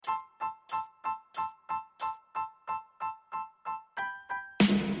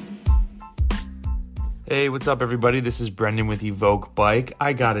Hey, what's up, everybody? This is Brendan with Evoke Bike.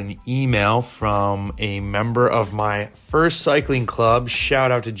 I got an email from a member of my first cycling club.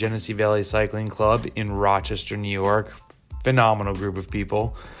 Shout out to Genesee Valley Cycling Club in Rochester, New York. Phenomenal group of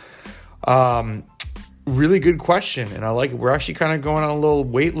people. Really good question, and I like it. We're actually kind of going on a little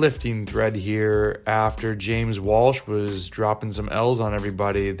weightlifting thread here after James Walsh was dropping some L's on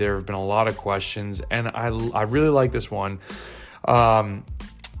everybody. There have been a lot of questions, and I really like this one.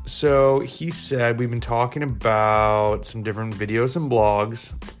 So he said, we've been talking about some different videos and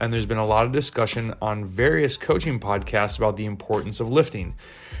blogs, and there's been a lot of discussion on various coaching podcasts about the importance of lifting.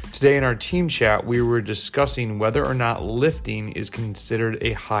 Today in our team chat, we were discussing whether or not lifting is considered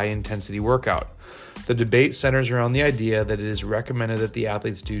a high-intensity workout. The debate centers around the idea that it is recommended that the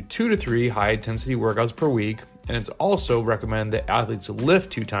athletes do 2 to 3 high-intensity workouts per week, and it's also recommended that athletes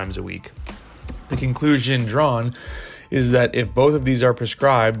lift 2 times a week. The conclusion drawn is that if both of these are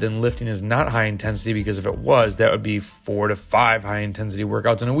prescribed, then lifting is not high intensity, because if it was, that would be 4 to 5 high intensity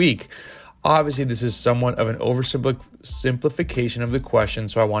workouts in a week. Obviously, this is somewhat of an oversimplification of the question,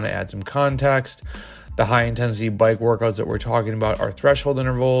 so I want to add some context. The high intensity bike workouts that we're talking about are threshold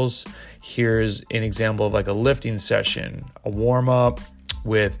intervals. Here's an example of like a lifting session, a warm up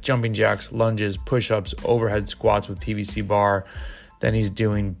with jumping jacks, lunges, push-ups, overhead squats with PVC bar. Then he's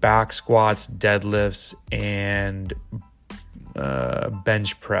doing back squats, deadlifts, and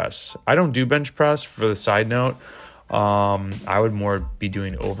bench press. I don't do bench press, for the side note. I would more be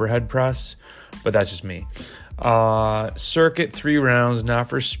doing overhead press, but that's just me. Circuit 3 rounds, not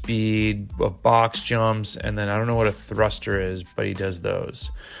for speed, box jumps, and then I don't know what a thruster is, but he does those.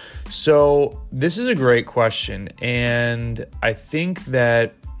 So this is a great question, and I think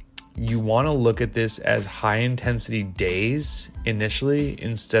that you want to look at this as high intensity days initially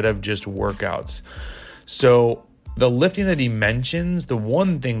instead of just workouts. So the lifting that he mentions, the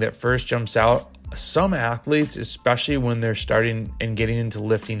one thing that first jumps out, some athletes, especially when they're starting and getting into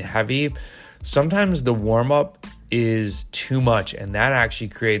lifting heavy, sometimes the warm up is too much, and that actually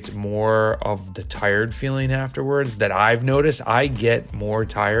creates more of the tired feeling afterwards that I've noticed. I get more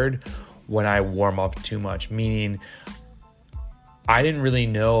tired when I warm up too much, meaning I didn't really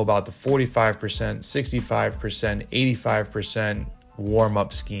know about the 45%, 65%, 85%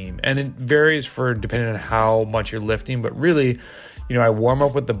 warm-up scheme. And it varies depending on how much you're lifting. But really, I warm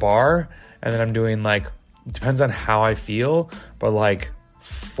up with the bar, and then I'm doing it depends on how I feel, but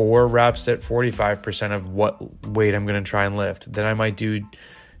 4 reps at 45% of what weight I'm going to try and lift. Then I might do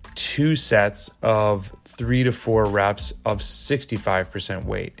 2 sets of 3 to 4 reps of 65%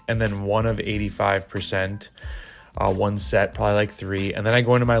 weight, and then one of 85%. One set, probably 3, and then I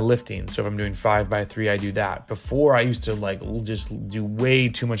go into my lifting. So if I'm doing 5 by 3, I do that. Before, I used to just do way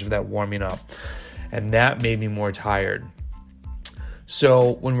too much of that warming up, and that made me more tired.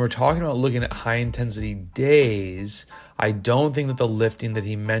 So when we're talking about looking at high intensity days, I don't think that the lifting that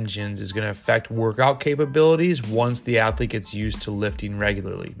he mentions is going to affect workout capabilities once the athlete gets used to lifting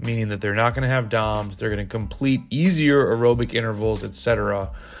regularly, meaning that they're not going to have DOMs, they're going to complete easier aerobic intervals, etc.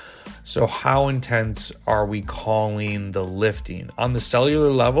 So how intense are we calling the lifting? On the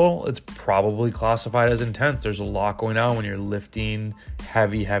cellular level, it's probably classified as intense. There's a lot going on when you're lifting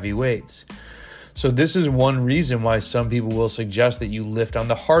heavy weights. So this is one reason why some people will suggest that you lift on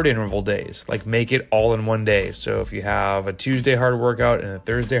the hard interval days, make it all in one day. So if you have a Tuesday hard workout and a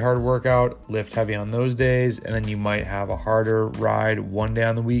Thursday hard workout, lift heavy on those days, and then you might have a harder ride one day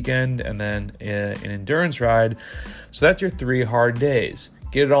on the weekend and then an endurance ride. So that's your 3 hard days.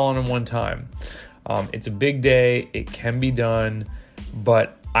 Get it all in one time. It's a big day. It can be done,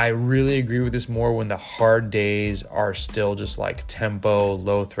 but I really agree with this more when the hard days are still just tempo,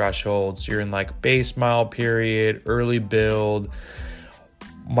 low thresholds. You're in base mile period, early build.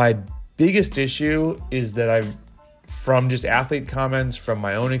 My biggest issue is that from just athlete comments, from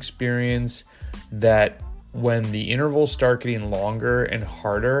my own experience, that when the intervals start getting longer and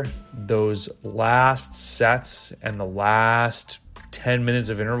harder, those last sets and the last 10 minutes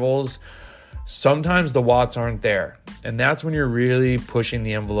of intervals, sometimes the watts aren't there. And that's when you're really pushing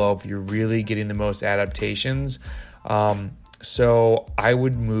the envelope. You're really getting the most adaptations. So I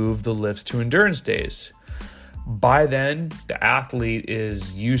would move the lifts to endurance days. By then, the athlete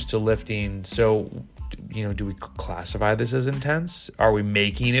is used to lifting. So, do we classify this as intense? Are we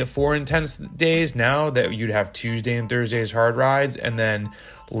making it 4 intense days now that you'd have Tuesday and Thursdays hard rides and then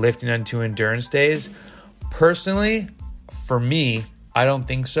lifting on 2 endurance days? Personally, for me, I don't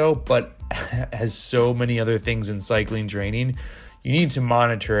think so, but as so many other things in cycling training, you need to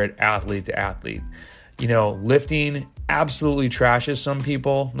monitor it athlete to athlete. Lifting absolutely trashes some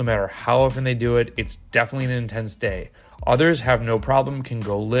people. No matter how often they do it, it's definitely an intense day. Others have no problem, can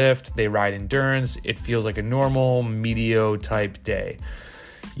go lift, they ride endurance. It feels like a normal, medio type day.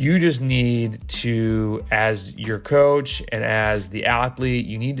 You just need to, as your coach and as the athlete,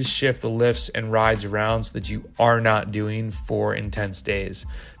 you need to shift the lifts and rides around so that you are not doing 4 intense days.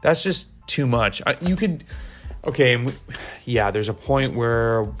 That's just too much. There's a point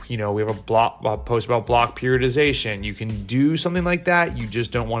where, we have a post about block periodization. You can do something like that. You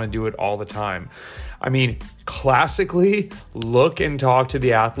just don't want to do it all the time. I mean, classically, look and talk to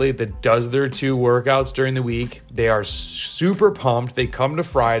the athlete that does their 2 workouts during the week. They are super pumped. They come to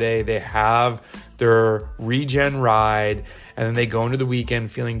Friday, they have their regen ride, and then they go into the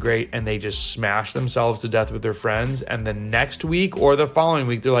weekend feeling great, and they just smash themselves to death with their friends. And the next week or the following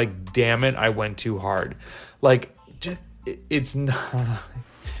week, they're like, damn it, I went too hard. Like, it's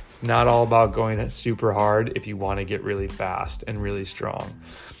not all about going super hard if you want to get really fast and really strong.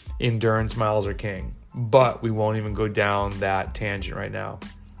 Endurance miles are king, but we won't even go down that tangent right now.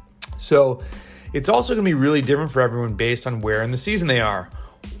 So it's also going to be really different for everyone based on where in the season they are.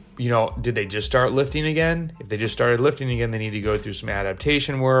 Did they just start lifting again? If they just started lifting again, they need to go through some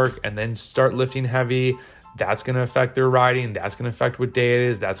adaptation work and then start lifting heavy. That's going to affect their riding. That's going to affect what day it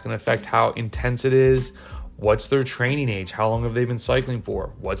is. That's going to affect how intense it is. What's their training age? How long have they been cycling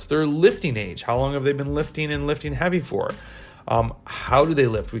for? What's their lifting age? How long have they been lifting and lifting heavy for? How do they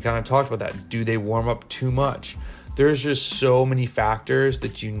lift? We kind of talked about that. Do they warm up too much? There's just so many factors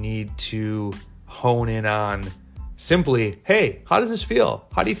that you need to hone in on. Simply, hey, how does this feel?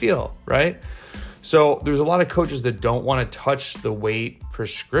 How do you feel? Right? So there's a lot of coaches that don't want to touch the weight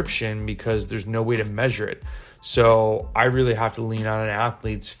prescription because there's no way to measure it. So I really have to lean on an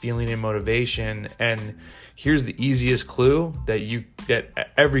athlete's feeling and motivation. And here's the easiest clue that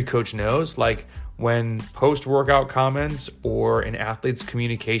every coach knows. Like, when post-workout comments or an athlete's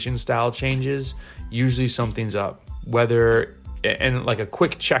communication style changes, usually something's up. And like a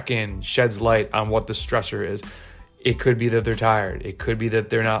quick check-in sheds light on what the stressor is. It could be that they're tired. It could be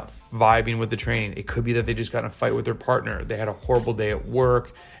that they're not vibing with the training. It could be that they just got in a fight with their partner. They had a horrible day at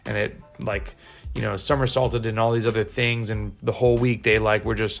work and it somersaulted and all these other things. And the whole week they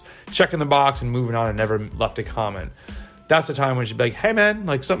were just checking the box and moving on and never left a comment. That's the time when she'd be like, hey man,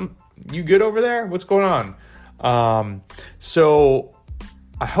 you good over there? What's going on? So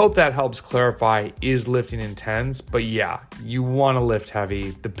I hope that helps clarify, is lifting intense? But yeah, you want to lift heavy.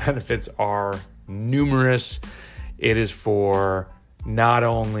 The benefits are numerous. It is for not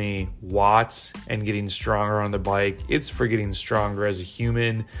only watts and getting stronger on the bike, it's for getting stronger as a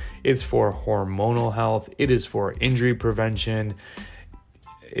human. It's for hormonal health. It is for injury prevention.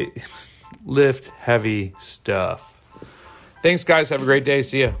 Lift heavy stuff. Thanks, guys. Have a great day.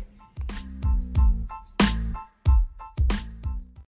 See ya.